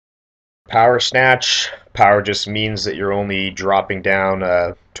Power snatch. Power just means that you're only dropping down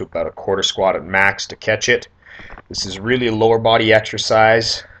to about a quarter squat at max to catch it. This is really a lower body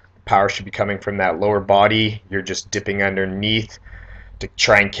exercise. Power should be coming from that lower body. You're just dipping underneath to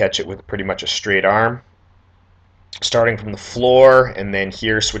try and catch it with pretty much a straight arm. Starting from the floor and then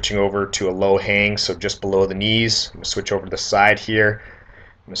here switching over to a low hang, so just below the knees. I'm going to switch over to the side here.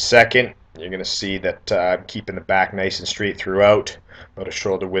 In a second, you're going to see that I'm keeping the back nice and straight throughout, about a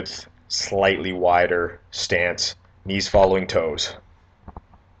shoulder width, slightly wider stance, knees following toes.